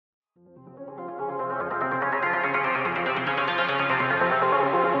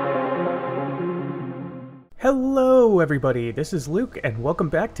Hello everybody, this is Luke and welcome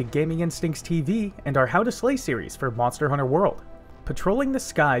back to Gaming Instincts TV and our How to Slay series for Monster Hunter World. Patrolling the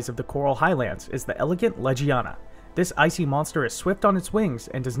skies of the Coral Highlands is the elegant Legiana. This icy monster is swift on its wings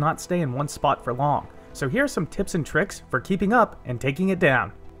and does not stay in one spot for long, so here are some tips and tricks for keeping up and taking it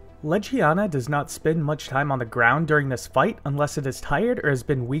down. Legiana does not spend much time on the ground during this fight unless it is tired or has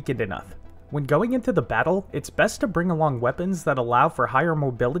been weakened enough. When going into the battle, it's best to bring along weapons that allow for higher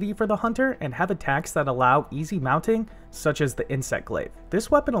mobility for the hunter and have attacks that allow easy mounting, such as the insect glaive.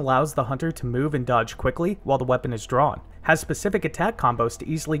 This weapon allows the hunter to move and dodge quickly while the weapon is drawn, has specific attack combos to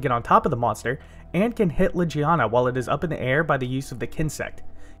easily get on top of the monster, and can hit Legiana while it is up in the air by the use of the kinsect.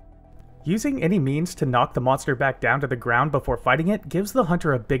 Using any means to knock the monster back down to the ground before fighting it gives the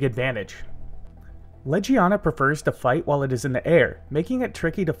hunter a big advantage. Legiana prefers to fight while it is in the air, making it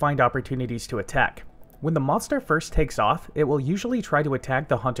tricky to find opportunities to attack. When the monster first takes off, it will usually try to attack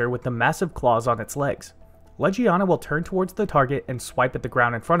the hunter with the massive claws on its legs. Legiana will turn towards the target and swipe at the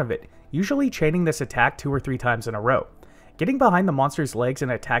ground in front of it, usually chaining this attack 2 or 3 times in a row. Getting behind the monster's legs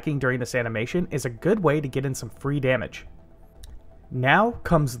and attacking during this animation is a good way to get in some free damage. Now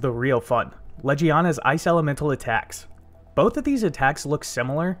comes the real fun, Legiana's Ice Elemental attacks. Both of these attacks look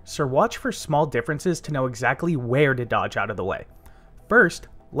similar, so watch for small differences to know exactly where to dodge out of the way. First,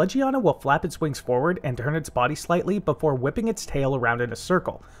 Legiana will flap its wings forward and turn its body slightly before whipping its tail around in a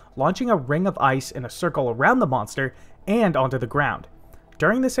circle, launching a ring of ice in a circle around the monster and onto the ground.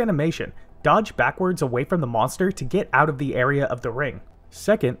 During this animation, dodge backwards away from the monster to get out of the area of the ring.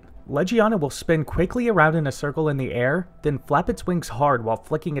 Second, Legiana will spin quickly around in a circle in the air, then flap its wings hard while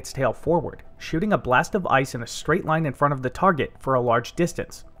flicking its tail forward, shooting a blast of ice in a straight line in front of the target for a large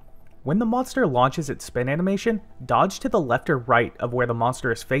distance. When the monster launches its spin animation, dodge to the left or right of where the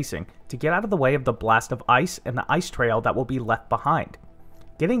monster is facing to get out of the way of the blast of ice and the ice trail that will be left behind.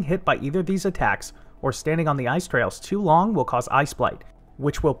 Getting hit by either of these attacks or standing on the ice trails too long will cause ice blight,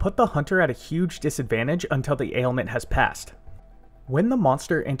 which will put the hunter at a huge disadvantage until the ailment has passed. When the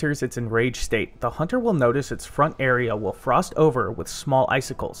monster enters its enraged state, the hunter will notice its front area will frost over with small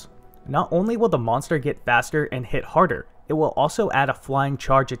icicles. Not only will the monster get faster and hit harder, it will also add a flying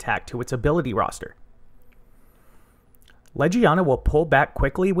charge attack to its ability roster. Legiana will pull back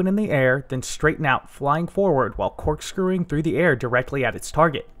quickly when in the air, then straighten out, flying forward while corkscrewing through the air directly at its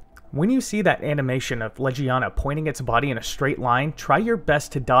target. When you see that animation of Legiana pointing its body in a straight line, try your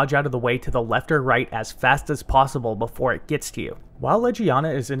best to dodge out of the way to the left or right as fast as possible before it gets to you. While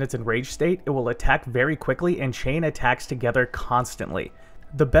Legiana is in its enraged state, it will attack very quickly and chain attacks together constantly.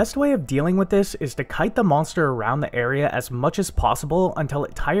 The best way of dealing with this is to kite the monster around the area as much as possible until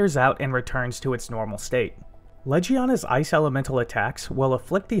it tires out and returns to its normal state. Legiana's Ice Elemental attacks will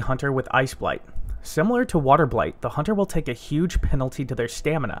afflict the hunter with Ice Blight. Similar to Water Blight, the hunter will take a huge penalty to their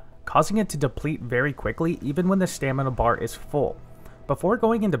stamina, causing it to deplete very quickly even when the stamina bar is full. Before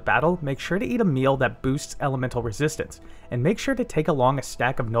going into battle, make sure to eat a meal that boosts elemental resistance, and make sure to take along a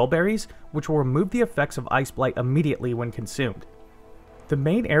stack of nullberries, which will remove the effects of Ice Blight immediately when consumed. The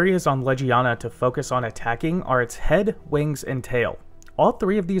main areas on Legiana to focus on attacking are its head, wings, and tail. All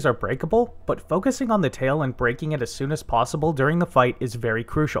 3 of these are breakable, but focusing on the tail and breaking it as soon as possible during the fight is very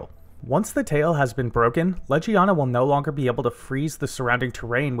crucial. Once the tail has been broken, Legiana will no longer be able to freeze the surrounding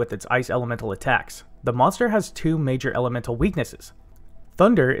terrain with its ice elemental attacks. The monster has 2 major elemental weaknesses.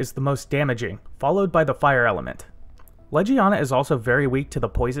 Thunder is the most damaging, followed by the fire element. Legiana is also very weak to the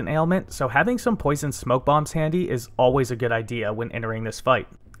poison ailment, so having some poison smoke bombs handy is always a good idea when entering this fight.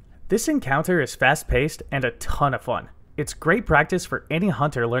 This encounter is fast-paced and a ton of fun. It's great practice for any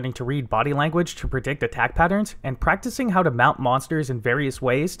hunter learning to read body language to predict attack patterns and practicing how to mount monsters in various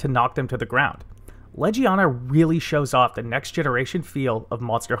ways to knock them to the ground. Legiana really shows off the next generation feel of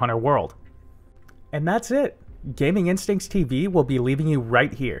Monster Hunter World. And that's it! Gaming Instincts TV will be leaving you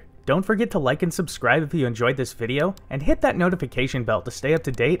right here. Don't forget to like and subscribe if you enjoyed this video, and hit that notification bell to stay up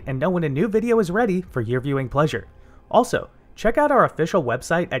to date and know when a new video is ready for your viewing pleasure. Also, check out our official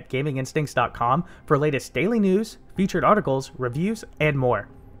website at GamingInstincts.com for latest daily news, featured articles, reviews, and more.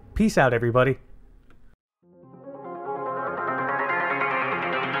 Peace out, everybody.